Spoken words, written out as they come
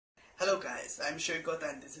guys, I'm Saikat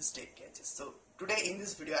and this is TechGadgets. So today in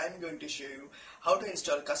this video I'm going to show you how to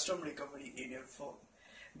install custom recovery in your phone.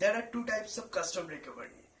 There are two types of custom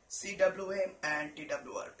recovery, CWM and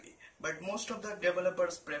TWRP, but most of the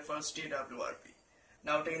developers prefer TWRP.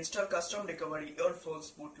 Now to install custom recovery, your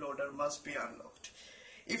phone's bootloader must be unlocked.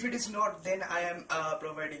 If it is not, then I am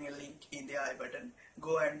providing a link in the I button.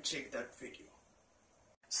 Go and check that video.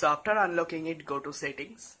 So after unlocking it, go to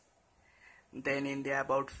settings, then in the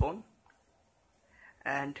about phone,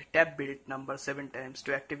 and tap build number 7 times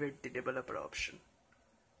to activate the developer option.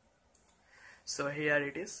 So here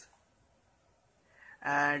it is,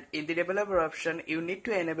 and in the developer option you need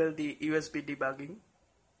to enable the USB debugging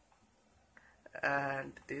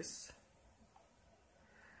and this,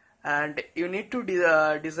 and you need to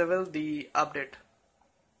disable the update.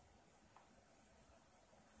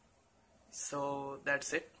 So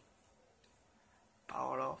that's it.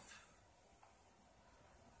 Power off.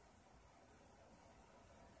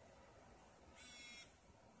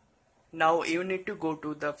 Now you need to go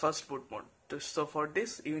to the first boot mode. So for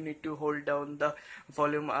this you need to hold down the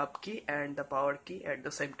volume up key and the power key at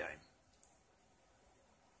the same time.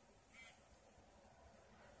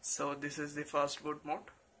 So this is the first boot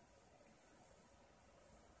mode.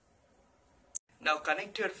 Now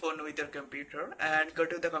connect your phone with your computer and go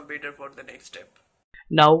to the computer for the next step.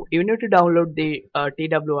 Now you need to download the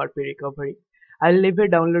TWRP recovery. I'll leave a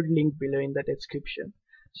download link below in the description.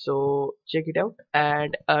 So check it out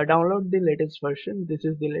and download the latest version. This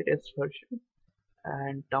is the latest version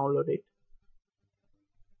and download it.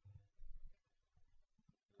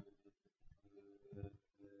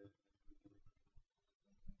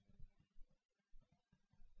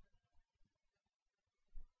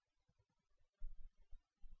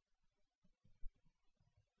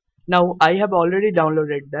 Now I have already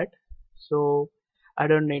downloaded that, so I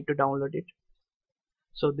don't need to download it.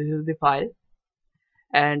 So this is the file,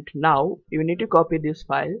 and now you need to copy this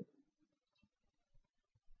file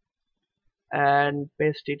and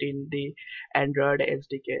paste it in the Android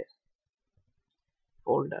SDK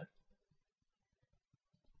folder.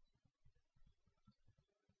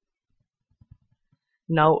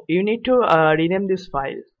 Now you need to rename this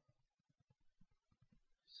file.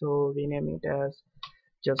 So rename it as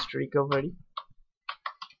just recovery.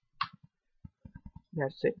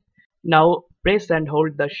 That's it. Now press and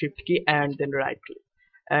hold the shift key and then right click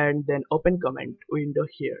and then open command window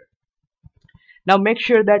here. Now make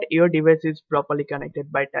sure that your device is properly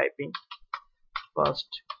connected by typing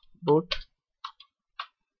first boot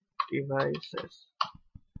devices,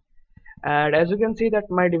 and as you can see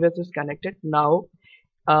that my device is connected. Now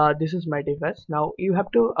this is my device. Now you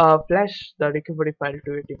have to flash the recovery file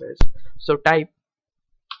to your device. So type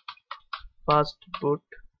first boot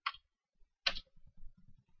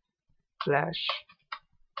flash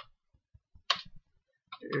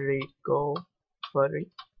recovery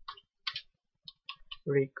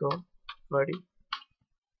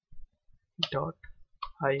dot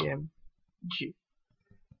img,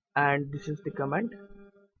 and this is the command.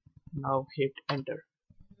 Now hit enter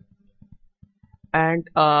and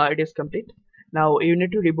it is complete. Now you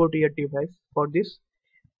need to reboot your device. For this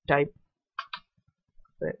type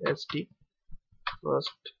st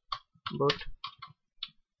first boot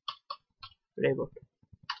reboot.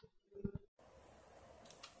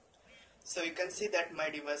 So you can see that my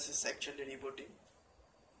device is actually rebooting.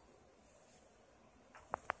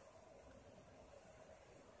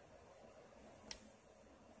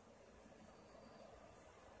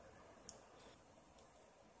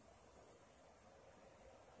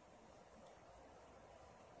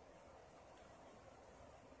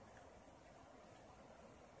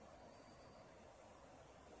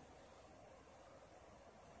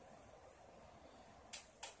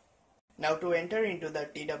 Now to enter into the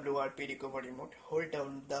TWRP recovery mode, hold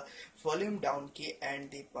down the volume down key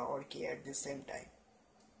and the power key at the same time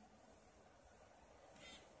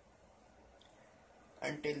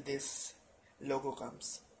until this logo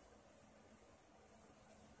comes.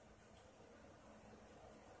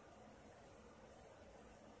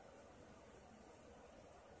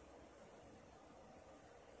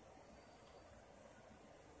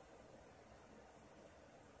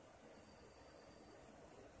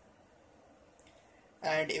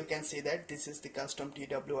 And you can see that this is the custom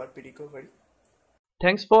TWRP recovery.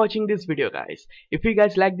 Thanks for watching this video, guys. If you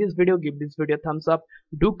guys like this video, give this video a thumbs up,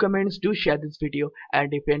 do comments, do share this video,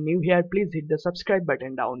 and if you're new here, please hit the subscribe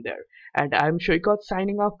button down there. And I'm Saikat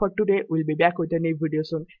signing off for today. We'll be back with a new video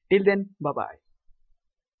soon. Till then, bye bye.